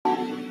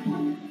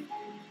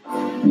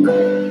Greetings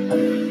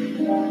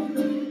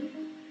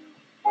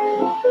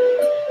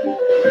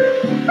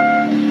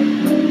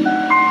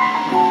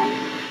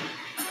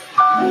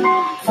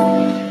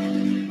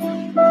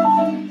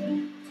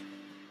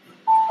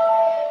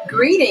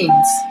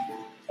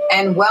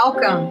and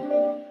welcome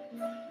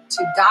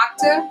to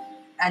Dr.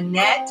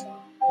 Annette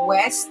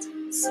West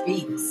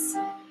Speaks.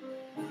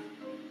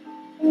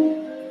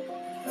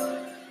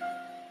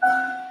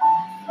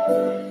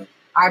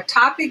 Our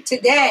topic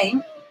today,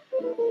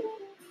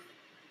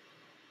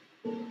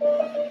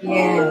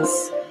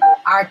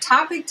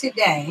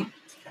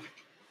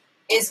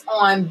 is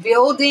on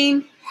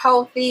building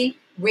healthy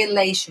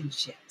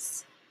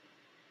relationships.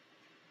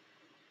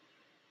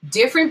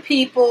 Different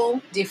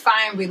people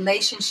define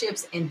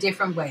relationships in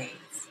different ways.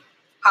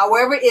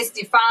 However it's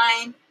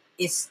defined,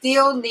 it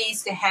still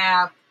needs to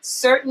have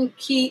certain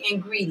key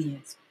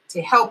ingredients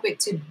to help it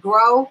to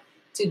grow,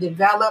 to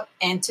develop,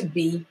 and to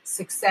be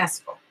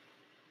successful.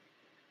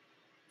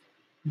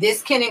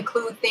 This can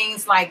include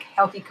things like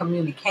healthy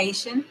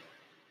communication,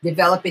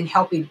 developing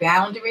healthy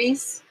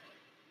boundaries.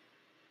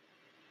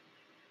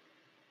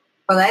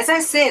 But as I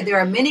said, there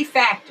are many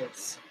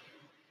factors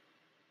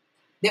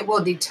that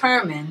will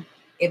determine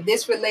if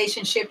this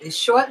relationship is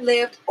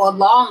short-lived or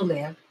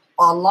long-lived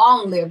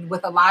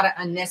with a lot of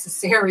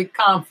unnecessary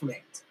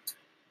conflict.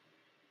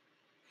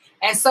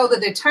 And so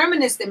the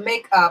determinants that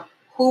make up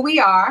who we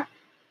are,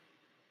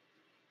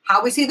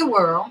 how we see the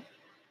world,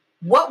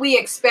 what we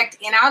expect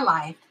in our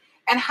life,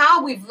 and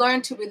how we've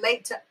learned to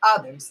relate to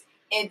others,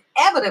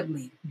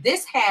 inevitably,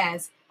 these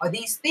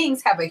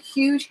things have a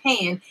huge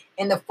hand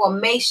in the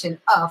formation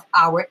of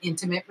our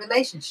intimate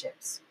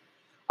relationships.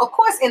 Of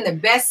course, in the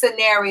best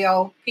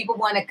scenario, people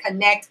want to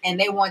connect and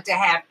they want to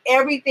have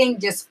everything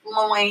just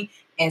flowing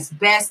as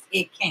best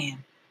it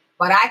can.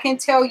 But I can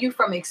tell you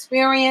from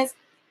experience,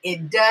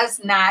 it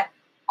does not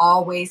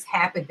always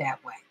happen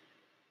that way.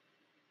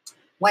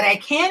 What I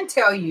can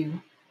tell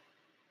you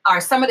are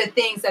some of the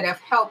things that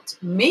have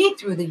helped me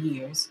through the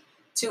years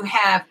to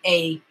have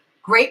a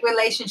great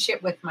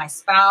relationship with my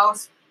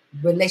spouse,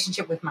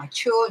 relationship with my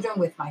children,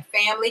 with my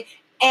family,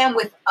 and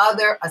with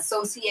other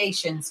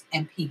associations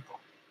and people.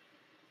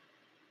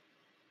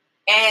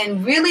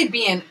 And really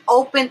being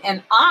open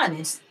and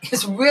honest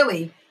is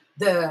really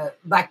the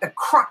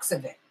crux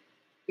of it.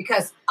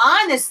 Because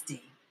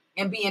honesty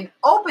and being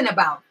open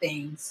about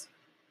things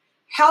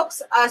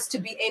helps us to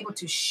be able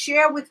to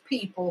share with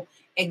people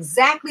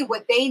exactly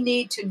what they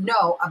need to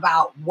know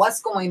about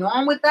what's going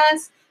on with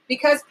us,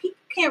 because people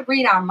can't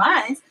read our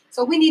minds,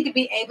 so we need to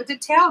be able to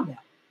tell them.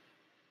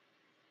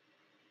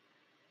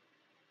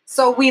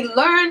 So we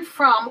learn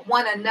from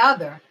one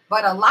another,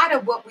 but a lot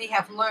of what we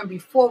have learned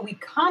before we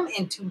come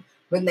into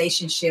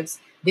relationships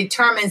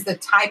determines the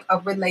type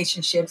of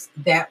relationships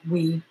that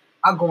we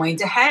are going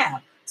to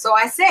have. So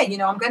I said,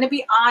 I'm going to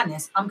be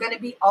honest. I'm going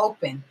to be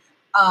open.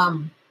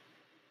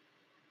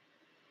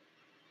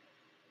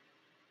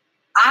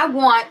 I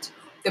want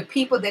the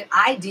people that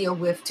I deal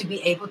with to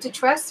be able to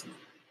trust me.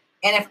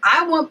 And if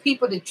I want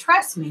people to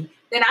trust me,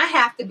 then I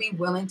have to be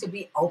willing to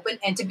be open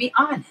and to be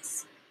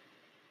honest.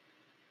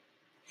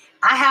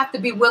 I have to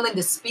be willing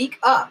to speak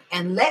up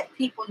and let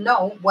people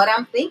know what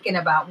I'm thinking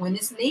about when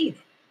it's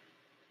needed.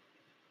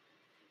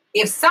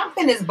 If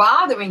something is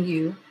bothering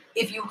you,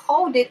 if you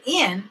hold it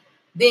in,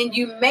 then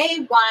you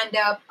may wind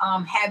up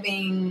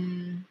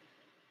having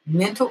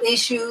mental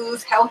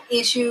issues, health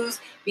issues,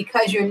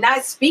 because you're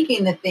not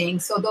speaking the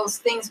things. So those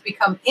things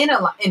become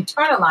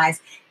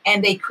internalized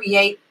and they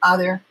create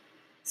other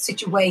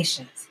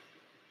situations.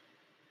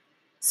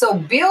 So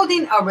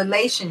building a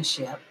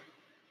relationship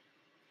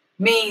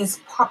means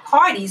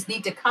parties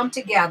need to come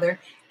together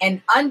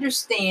and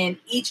understand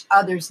each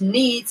other's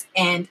needs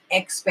and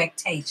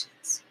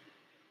expectations.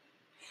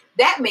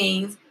 That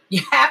means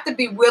you have to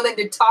be willing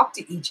to talk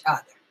to each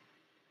other.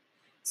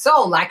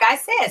 So, like I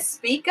said,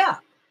 speak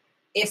up.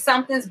 If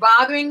something's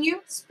bothering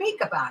you,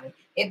 speak about it.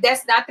 If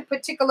that's not the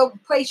particular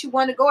place you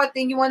want to go or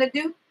thing you want to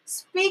do,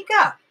 speak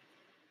up.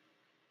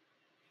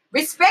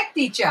 Respect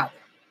each other.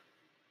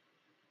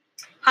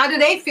 How do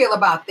they feel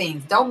about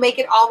things? Don't make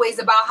it always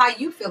about how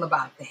you feel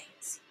about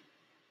things.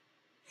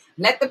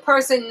 Let the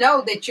person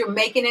know that you're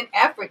making an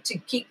effort to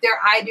keep their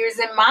ideas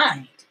in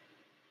mind.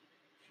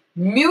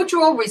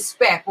 Mutual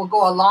respect will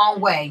go a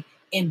long way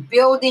in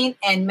building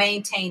and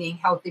maintaining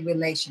healthy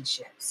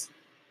relationships.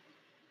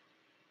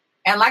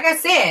 And like I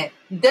said,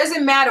 it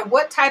doesn't matter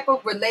what type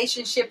of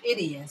relationship it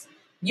is,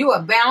 you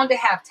are bound to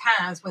have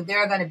times when there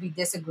are going to be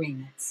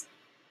disagreements.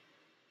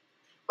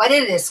 But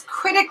it is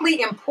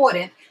critically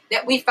important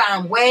that we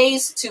find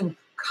ways to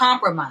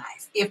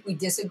compromise if we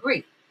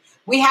disagree.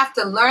 We have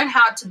to learn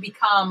how to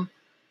become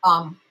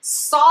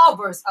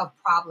solvers of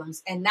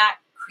problems and not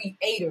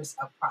creators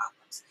of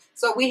problems.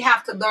 So we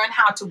have to learn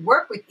how to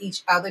work with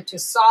each other to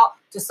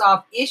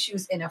solve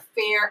issues in a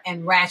fair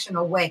and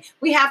rational way.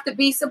 We have to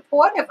be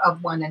supportive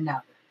of one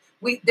another.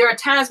 There are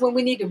times when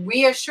we need to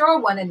reassure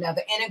one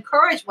another and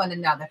encourage one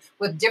another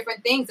with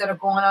different things that are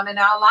going on in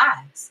our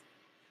lives.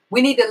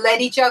 We need to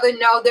let each other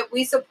know that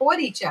we support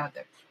each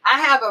other. I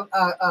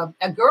have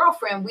a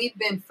girlfriend. We've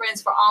been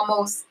friends for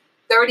almost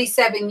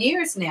 37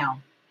 years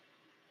now.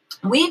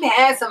 We've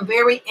had some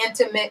very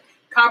intimate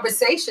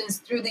conversations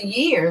through the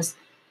years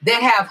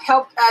that have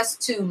helped us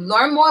to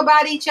learn more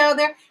about each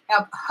other,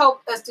 have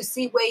helped us to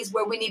see ways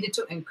where we needed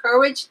to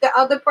encourage the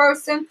other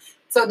person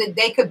so that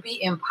they could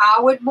be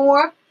empowered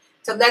more,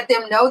 to let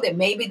them know that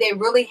maybe they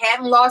really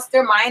hadn't lost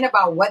their mind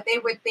about what they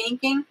were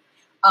thinking,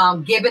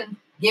 given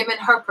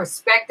her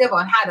perspective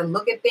on how to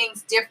look at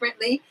things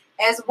differently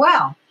as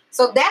well.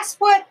 So that's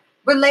what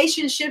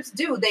relationships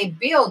do. They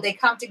build, they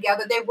come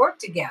together, they work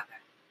together.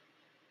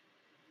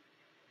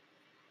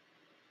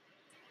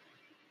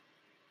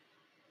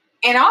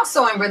 And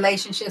also in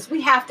relationships,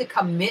 we have to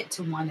commit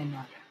to one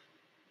another.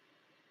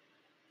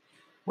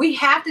 We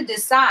have to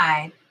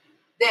decide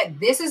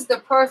that this is the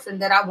person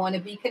that I want to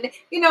be connected.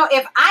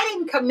 If I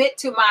didn't commit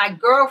to my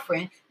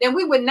girlfriend, then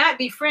we would not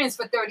be friends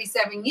for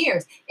 37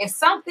 years. If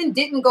something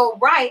didn't go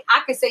right,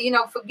 I could say,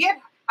 forget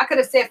her. I could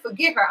have said,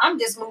 forget her. I'm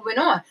just moving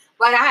on.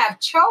 But I have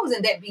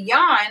chosen that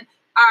beyond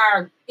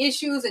our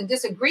issues and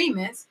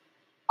disagreements,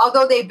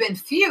 although they've been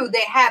few,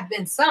 there have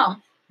been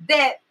some,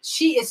 that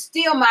she is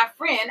still my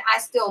friend. I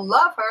still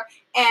love her,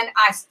 and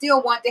I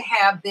still want to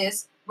have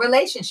this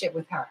relationship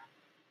with her.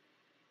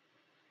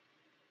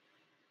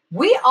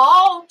 We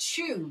all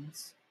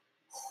choose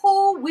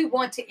who we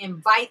want to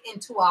invite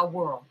into our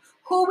world,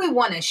 who we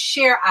want to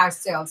share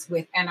ourselves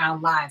with and our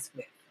lives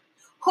with,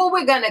 who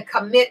we're going to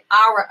commit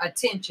our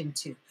attention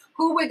to,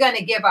 who we're going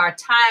to give our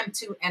time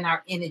to and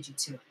our energy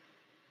to.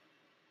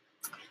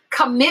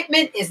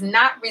 Commitment is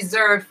not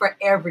reserved for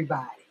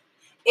everybody.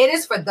 It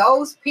is for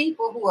those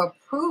people who are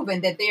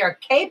proven that they are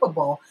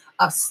capable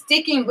of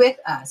sticking with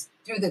us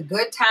through the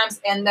good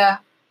times and the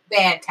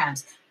bad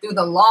times, through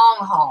the long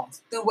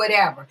hauls, through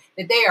whatever,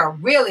 that they are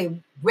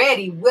really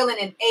ready, willing,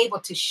 and able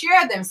to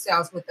share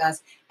themselves with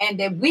us, and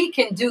that we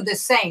can do the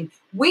same.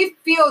 We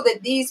feel that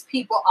these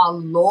people are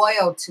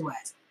loyal to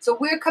us. So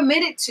we're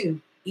committed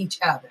to each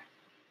other.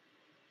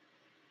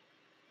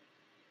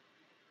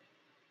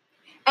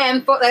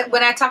 And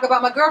when I talk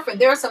about my girlfriend,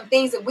 there are some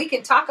things that we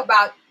can talk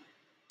about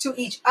to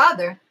each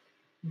other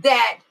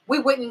that we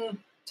wouldn't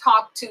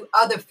talk to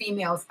other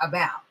females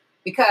about,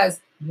 because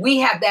we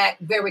have that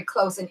very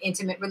close and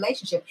intimate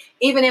relationship.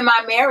 Even in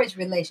my marriage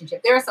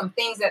relationship, there are some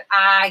things that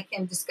I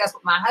can discuss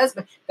with my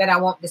husband that I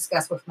won't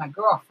discuss with my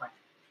girlfriend.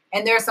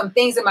 And there are some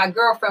things that my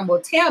girlfriend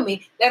will tell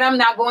me that I'm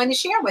not going to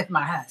share with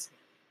my husband.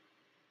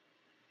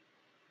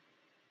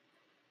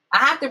 I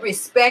have to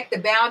respect the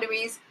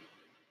boundaries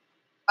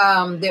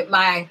that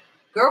my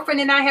girlfriend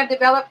and I have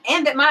developed,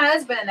 and that my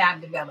husband and I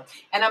have developed.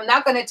 And I'm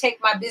not going to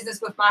take my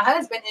business with my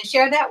husband and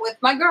share that with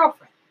my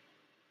girlfriend.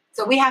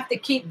 So we have to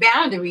keep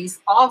boundaries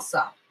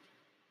also.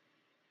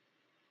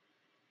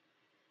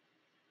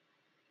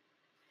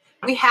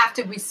 We have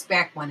to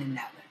respect one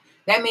another.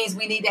 That means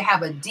we need to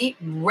have a deep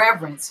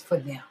reverence for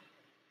them.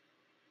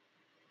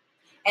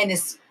 And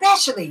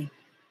especially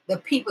the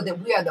people that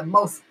we are the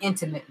most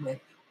intimate with.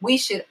 We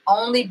should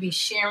only be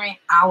sharing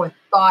our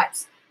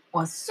thoughts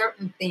on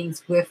certain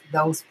things with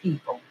those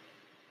people.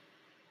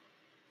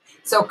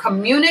 So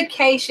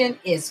communication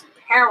is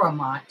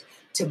paramount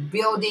to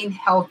building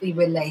healthy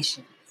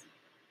relations.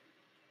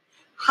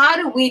 How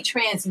do we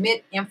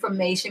transmit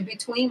information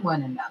between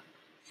one another?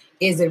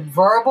 Is it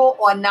verbal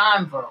or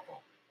nonverbal?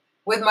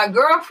 With my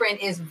girlfriend,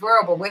 it's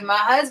verbal. With my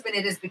husband,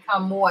 it has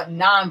become more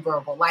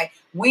nonverbal. Like,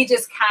 we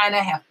just kind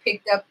of have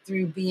picked up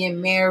through being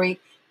married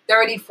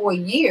 34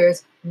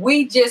 years.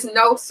 We just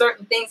know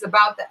certain things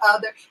about the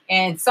other,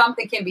 and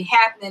something can be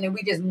happening, and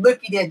we just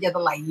look at each other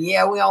like,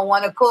 yeah, we don't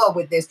want to club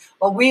with this,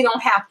 but we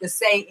don't have to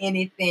say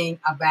anything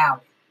about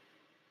it.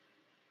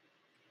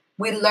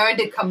 We learn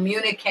to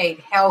communicate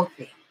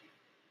healthy.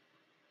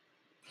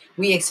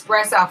 We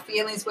express our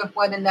feelings with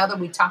one another.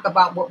 We talk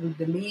about what we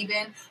believe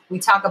in. We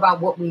talk about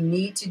what we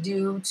need to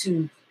do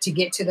to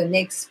get to the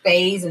next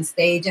phase and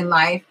stage in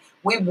life.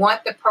 We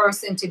want the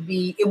person to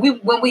be,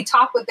 when we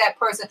talk with that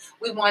person,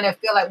 we want to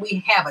feel like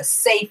we have a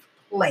safe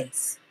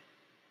place,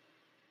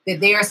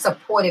 that they're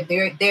supportive,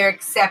 they're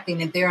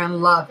accepting, and they're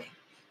loving,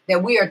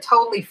 that we are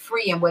totally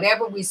free. And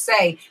whatever we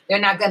say, they're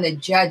not going to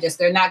judge us.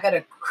 They're not going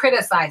to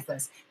criticize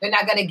us. They're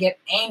not going to get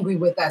angry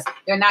with us.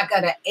 They're not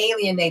going to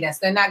alienate us.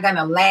 They're not going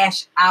to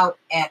lash out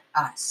at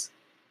us.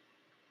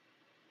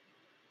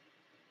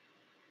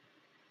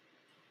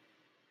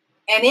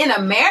 And in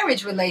a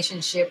marriage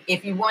relationship,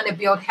 if you want to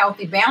build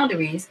healthy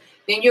boundaries,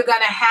 then you're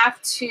going to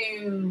have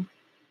to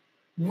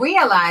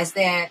realize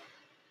that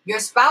your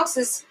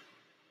spouse's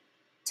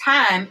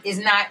time is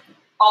not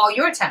all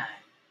your time.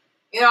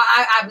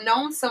 I've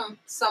known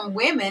some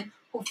women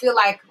who feel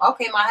like,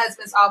 okay, my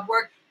husband's off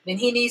work, then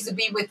he needs to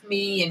be with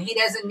me, and he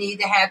doesn't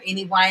need to have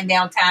any wind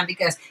down time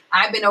because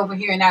I've been over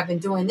here and I've been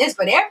doing this.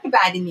 But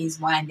everybody needs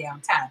wind down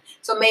time.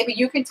 So maybe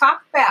you can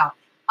talk about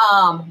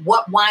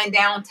what wind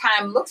down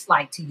time looks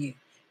like to you.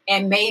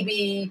 And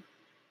maybe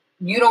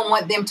you don't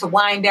want them to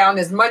wind down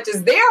as much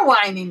as they're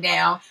winding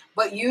down,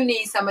 but you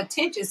need some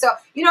attention. So,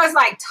 it's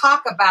like,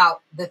 talk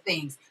about the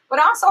things, but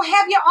also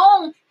have your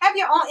own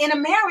in a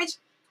marriage.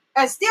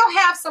 Still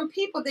have some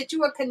people that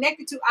you are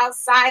connected to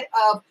outside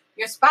of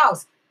your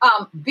spouse.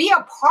 Be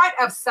a part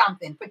of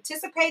something,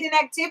 participate in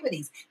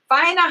activities,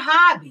 find a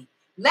hobby,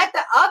 let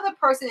the other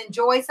person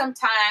enjoy some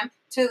time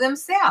to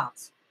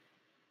themselves.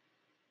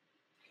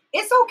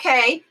 It's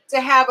okay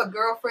to have a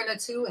girlfriend or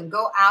two and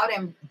go out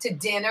and to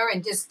dinner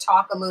and just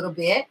talk a little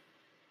bit.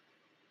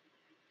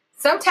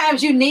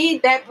 Sometimes you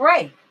need that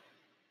break.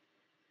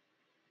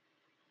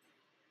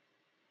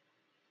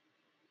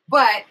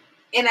 But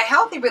in a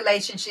healthy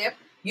relationship,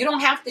 you don't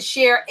have to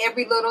share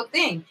every little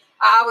thing.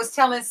 I was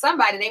telling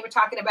somebody, they were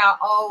talking about,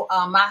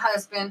 my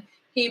husband,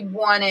 he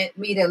wanted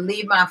me to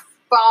leave my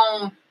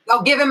phone,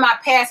 give him my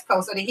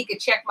passcode so that he could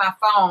check my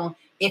phone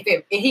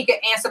if he could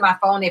answer my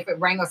phone if it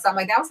rang or something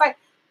like that. I was like,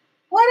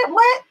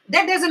 what?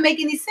 That doesn't make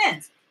any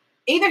sense.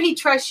 Either he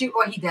trusts you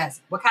or he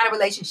doesn't. What kind of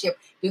relationship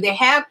do they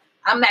have?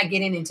 I'm not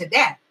getting into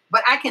that,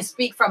 but I can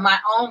speak from my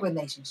own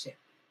relationship.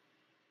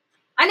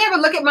 I never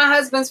look at my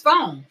husband's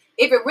phone.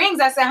 If it rings,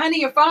 I say,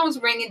 honey, your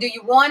phone's ringing. Do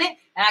you want it?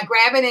 And I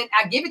grab it and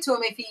I give it to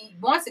him if he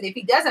wants it. If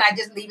he doesn't, I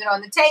just leave it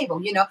on the table,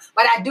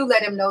 But I do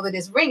let him know that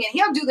it's ringing.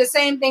 He'll do the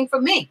same thing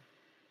for me.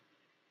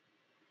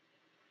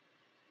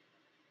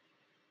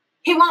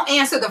 He won't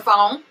answer the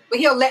phone, but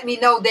he'll let me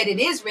know that it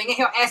is ringing.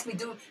 He'll ask me,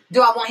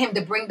 do I want him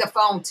to bring the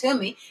phone to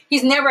me?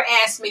 He's never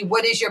asked me,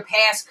 what is your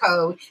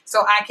passcode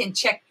so I can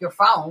check your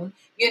phone?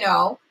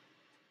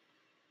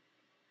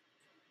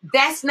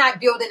 That's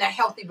not building a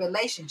healthy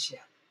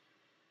relationship.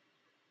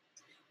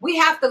 We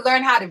have to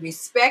learn how to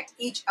respect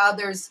each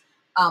other's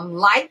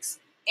likes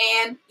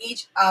and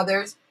each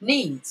other's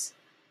needs.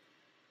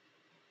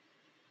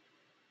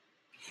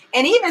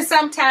 And even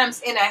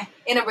sometimes in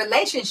a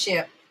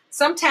relationship,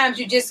 sometimes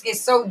you just get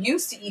so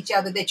used to each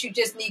other that you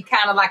just need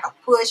kind of like a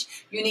push.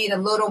 You need a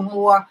little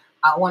more,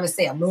 I want to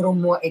say a little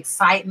more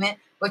excitement,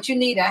 but you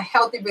need a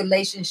healthy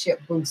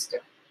relationship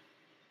booster.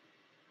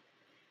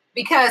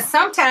 Because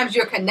sometimes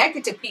you're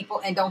connected to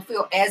people and don't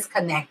feel as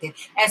connected.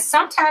 And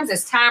sometimes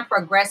as time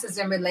progresses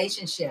in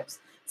relationships,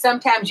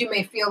 sometimes you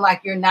may feel like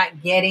you're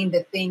not getting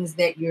the things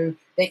that you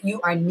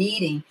are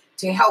needing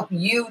to help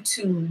you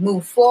to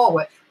move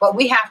forward. But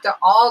we have to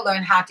all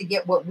learn how to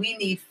get what we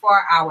need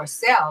for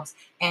ourselves.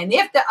 And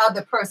if the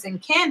other person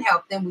can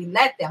help, then we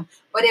let them.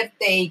 But if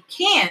they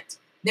can't,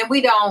 then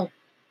we don't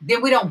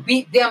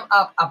beat them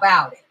up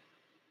about it.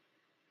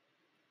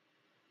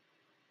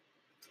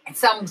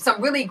 Some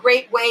really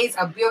great ways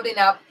of building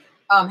up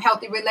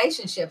healthy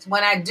relationships.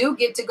 When I do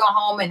get to go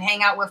home and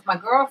hang out with my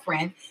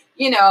girlfriend,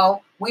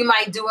 we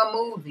might do a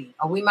movie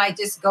or we might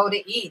just go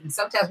to eat. And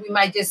sometimes we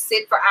might just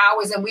sit for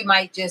hours and we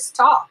might just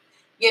talk,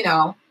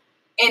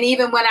 And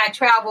even when I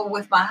travel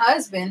with my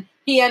husband,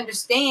 he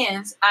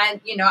understands I'm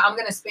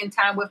going to spend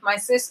time with my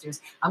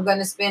sisters. I'm going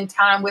to spend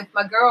time with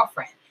my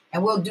girlfriend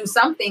and we'll do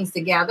some things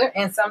together.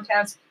 And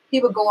sometimes he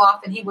would go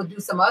off and he would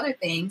do some other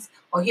things,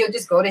 or he'll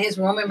just go to his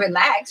room and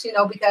relax,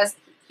 because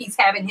he's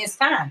having his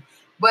time.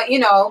 But,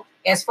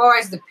 as far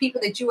as the people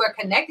that you are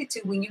connected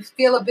to, when you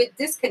feel a bit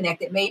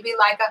disconnected, maybe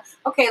like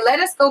okay, let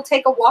us go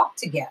take a walk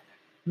together.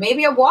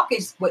 Maybe a walk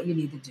is what you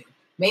need to do.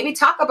 Maybe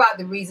talk about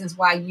the reasons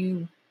why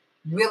you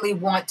really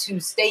want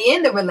to stay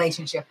in the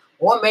relationship,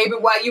 or maybe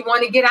why you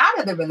want to get out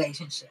of the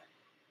relationship.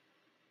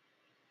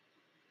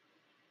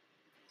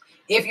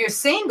 If you're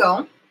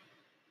single,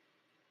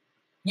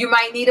 you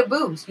might need a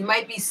boost. You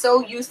might be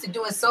so used to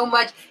doing so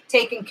much,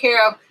 taking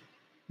care of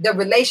the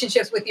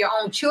relationships with your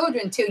own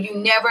children till you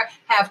never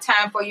have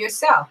time for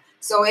yourself.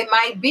 So it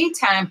might be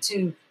time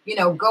to,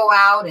 go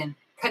out and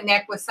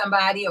connect with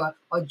somebody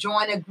or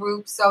join a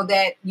group so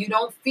that you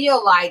don't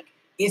feel like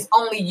it's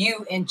only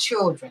you and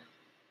children.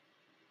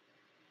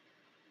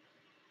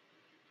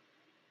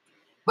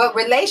 But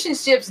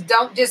relationships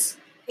don't just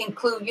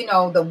include,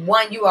 the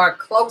one you are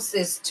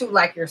closest to,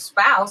 like your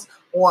spouse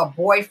or a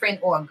boyfriend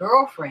or a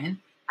girlfriend.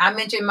 I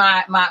mentioned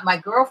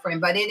my girlfriend,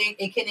 but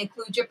it can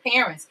include your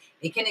parents.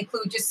 It can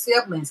include your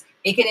siblings.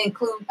 It can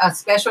include a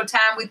special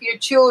time with your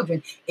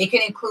children. It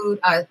can include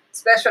a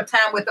special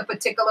time with a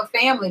particular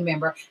family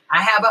member.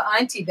 I have an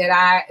auntie that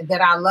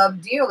I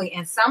love dearly,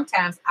 and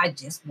sometimes I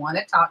just want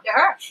to talk to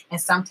her,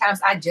 and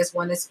sometimes I just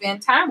want to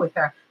spend time with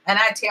her. And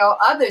I tell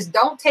others,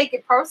 don't take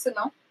it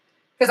personal,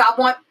 because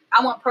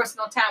I want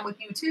personal time with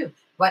you too,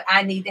 but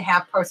I need to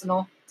have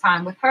personal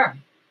time with her.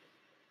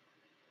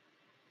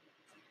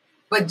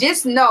 But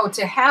just know,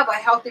 to have a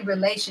healthy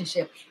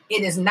relationship,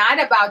 it is not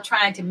about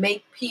trying to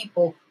make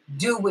people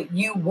do what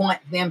you want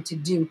them to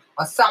do,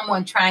 or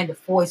someone trying to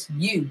force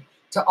you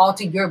to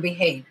alter your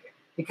behavior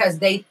because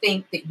they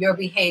think that your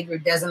behavior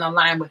doesn't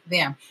align with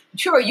them.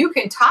 Sure, you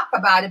can talk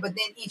about it, but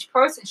then each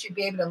person should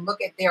be able to look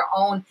at their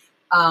own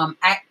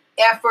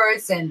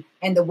efforts and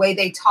the way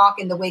they talk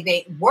and the way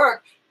they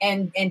work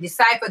and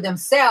decide for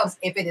themselves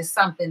if it is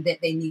something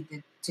that they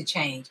need to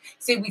change.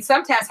 See, we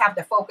sometimes have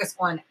to focus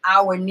on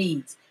our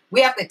needs.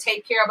 We have to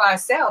take care of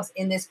ourselves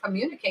in this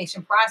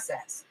communication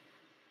process.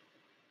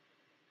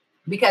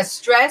 Because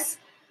stress,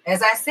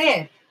 as I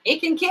said, it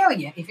can kill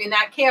you if you're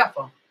not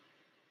careful.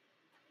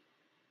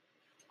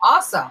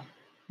 Also,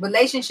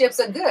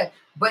 relationships are good,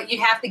 but you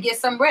have to get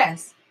some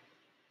rest.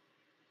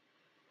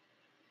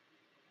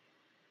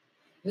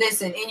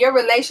 Listen, in your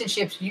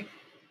relationships,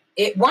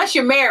 once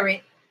you're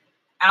married,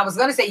 I was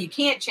going to say you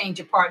can't change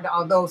your partner,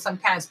 although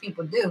sometimes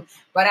people do.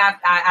 But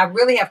I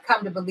really have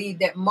come to believe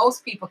that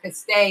most people could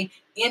stay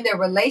in their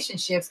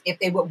relationships if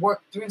they would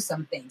work through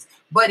some things.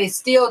 But it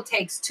still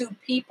takes two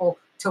people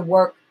to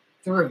work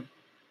through.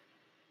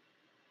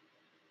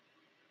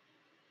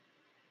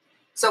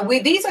 So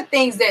these are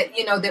things that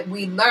that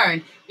we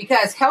learn,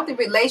 because healthy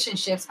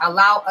relationships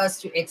allow us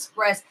to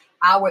express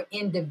our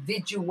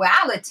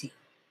individuality,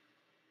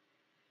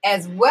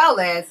 as well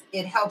as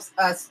it helps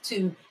us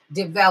to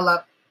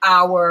develop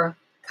our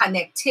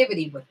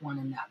connectivity with one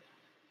another.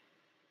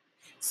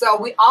 So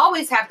we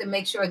always have to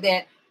make sure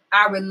that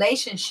our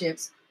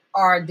relationships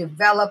are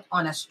developed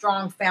on a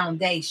strong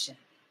foundation,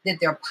 that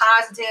they're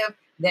positive,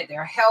 that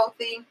they're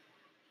healthy.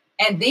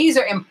 And these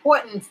are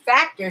important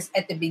factors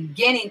at the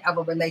beginning of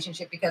a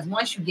relationship, because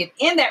once you get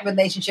in that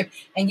relationship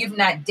and you've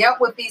not dealt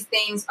with these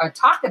things or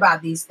talked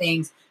about these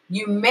things,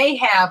 you may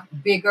have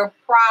bigger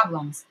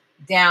problems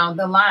down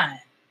the line.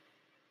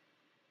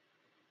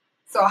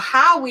 So,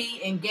 how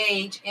we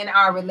engage in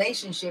our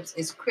relationships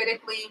is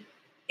critically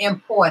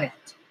important.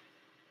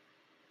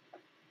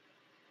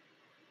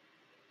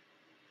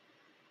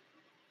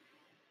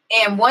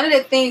 And one of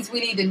the things we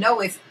need to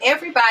know is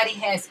everybody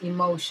has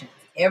emotions.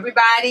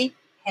 Everybody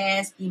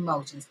has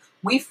emotions.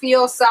 We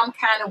feel some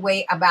kind of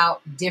way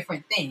about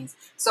different things.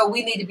 So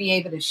we need to be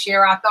able to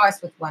share our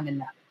thoughts with one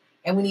another.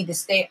 And we need to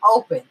stay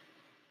open.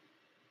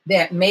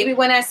 That maybe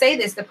when I say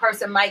this, the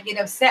person might get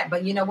upset,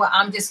 but you know what?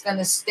 I'm just going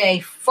to stay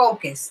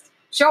focused.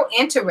 Show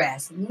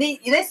interest.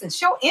 Listen,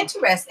 show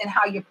interest in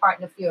how your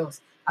partner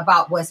feels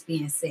about what's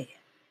being said,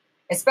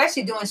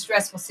 especially during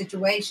stressful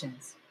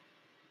situations.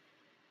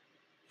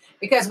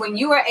 Because when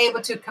you are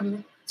able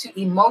to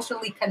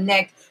emotionally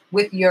connect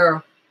with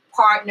your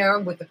partner,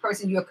 with the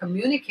person you're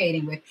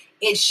communicating with,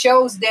 it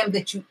shows them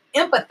that you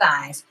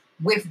empathize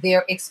with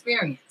their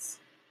experience.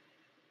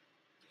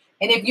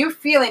 And if you're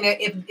feeling it,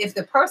 if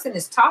the person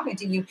is talking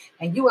to you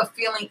and you are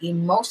feeling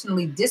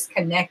emotionally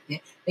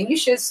disconnected, then you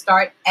should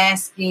start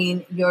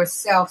asking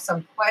yourself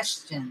some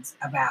questions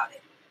about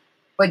it.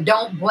 But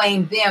don't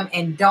blame them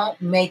and don't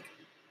make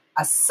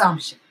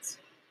assumptions.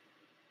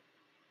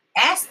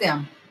 Ask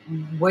them,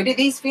 where did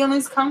these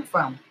feelings come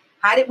from?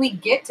 How did we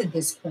get to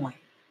this point?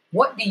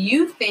 What do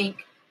you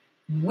think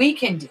we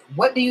can do?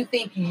 What do you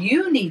think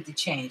you need to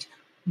change?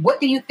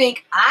 What do you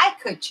think I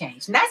could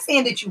change? Not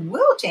saying that you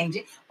will change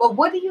it, but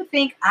what do you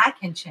think I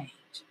can change?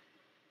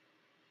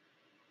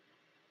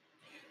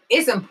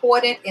 It's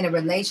important in a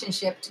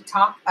relationship to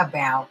talk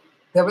about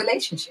the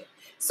relationship.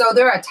 So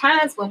there are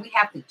times when we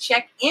have to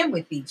check in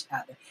with each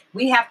other.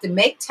 We have to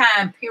make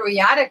time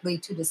periodically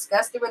to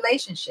discuss the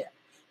relationship.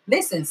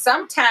 Listen,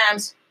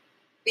 sometimes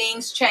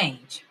things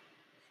change.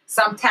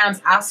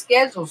 Sometimes our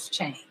schedules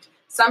change.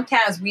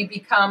 Sometimes we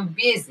become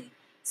busy.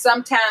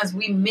 Sometimes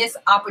we miss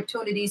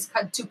opportunities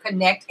to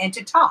connect and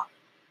to talk.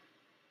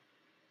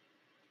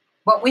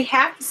 But we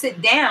have to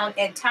sit down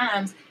at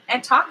times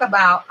and talk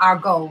about our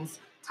goals,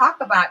 talk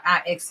about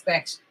our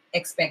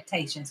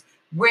expectations.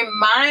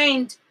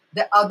 Remind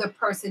the other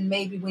person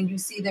maybe when you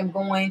see them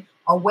going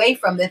away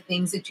from the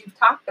things that you've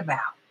talked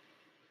about.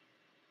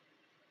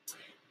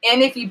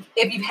 And if you've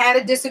had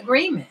a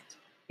disagreement,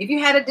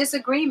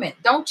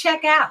 don't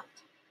check out.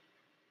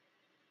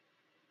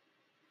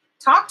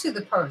 Talk to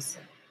the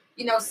person.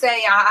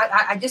 Say,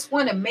 I just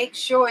want to make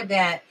sure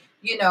that,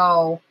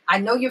 I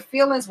know your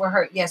feelings were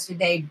hurt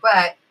yesterday,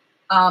 but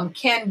do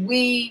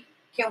we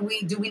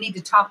need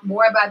to talk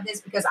more about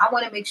this? Because I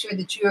want to make sure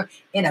that you're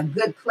in a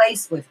good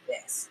place with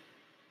this,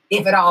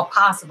 if at all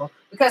possible.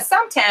 Because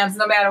sometimes,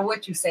 no matter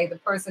what you say, the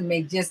person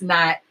may just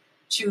not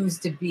choose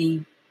to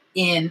be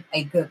in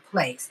a good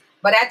place.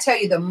 But I tell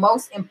you,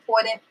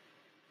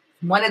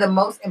 one of the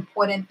most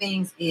important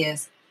things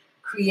is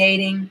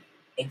creating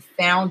a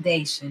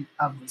foundation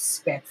of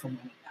respect for one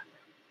another.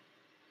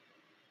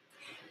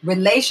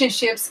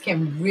 Relationships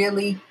can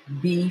really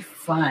be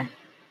fun,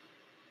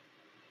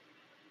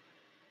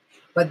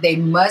 but they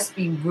must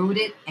be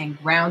rooted and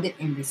grounded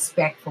in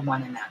respect for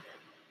one another.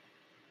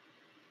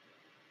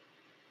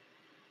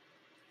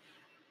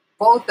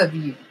 Both of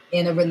you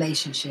in a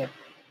relationship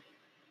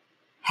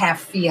have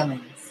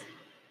feelings,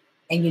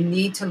 and you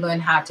need to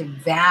learn how to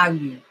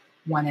value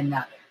one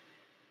another.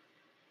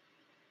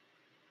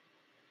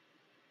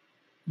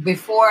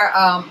 Before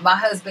my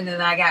husband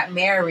and I got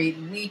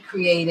married, we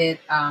created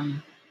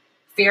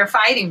fair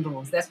fighting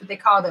rules. That's what they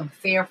call them,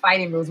 fair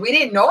fighting rules. We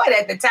didn't know it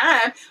at the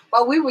time,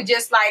 but we were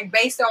just like,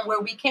 based on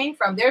where we came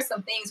from, there's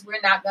some things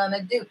we're not going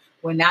to do.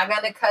 We're not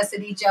going to cuss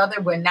at each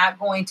other. We're not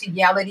going to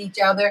yell at each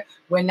other.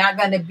 We're not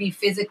going to be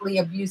physically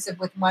abusive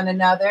with one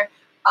another.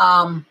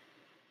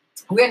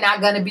 We're not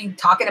going to be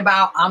talking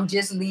about, I'm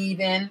just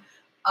leaving.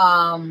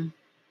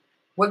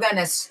 We're going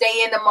to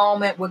stay in the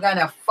moment. We're going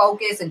to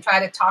focus and try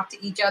to talk to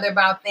each other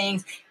about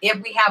things.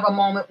 If we have a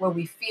moment where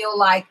we feel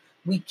like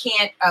we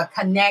can't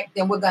connect,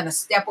 then we're going to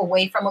step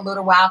away from a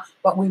little while,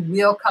 but we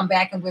will come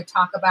back and we'll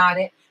talk about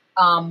it.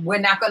 We're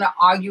not going to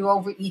argue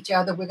over each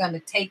other. We're going to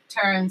take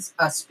turns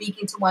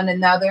speaking to one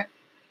another.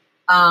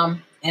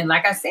 And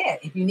like I said,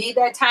 if you need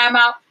that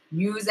timeout,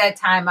 use that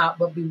timeout,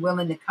 but be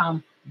willing to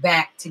come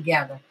back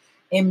together.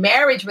 In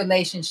marriage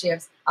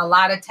relationships, a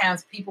lot of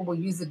times people will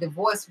use the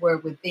divorce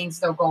word when things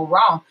don't go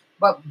wrong,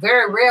 but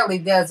very rarely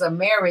does a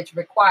marriage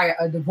require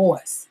a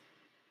divorce.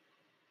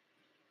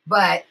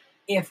 But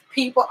if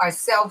people are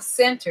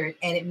self-centered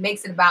and it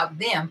makes it about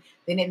them,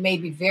 then it may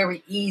be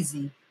very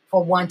easy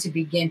for one to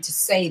begin to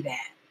say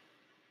that.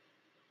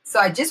 So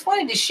I just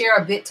wanted to share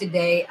a bit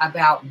today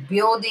about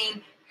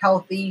building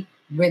healthy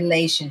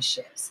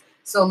relationships.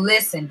 So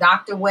listen,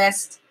 Dr.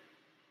 West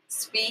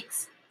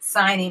Speaks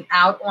signing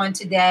out on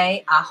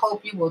today. I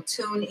hope you will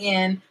tune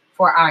in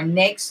for our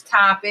next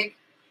topic.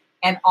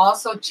 And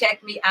also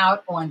check me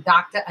out on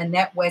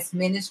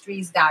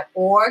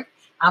drAnnetteWestMinistries.org.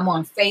 I'm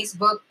on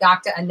Facebook,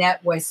 Dr.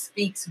 Annette West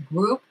Speaks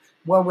group,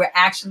 where we're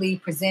actually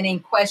presenting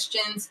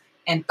questions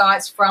and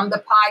thoughts from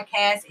the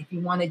podcast. If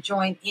you want to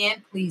join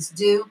in, please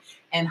do,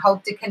 and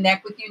hope to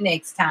connect with you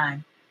next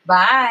time.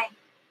 Bye.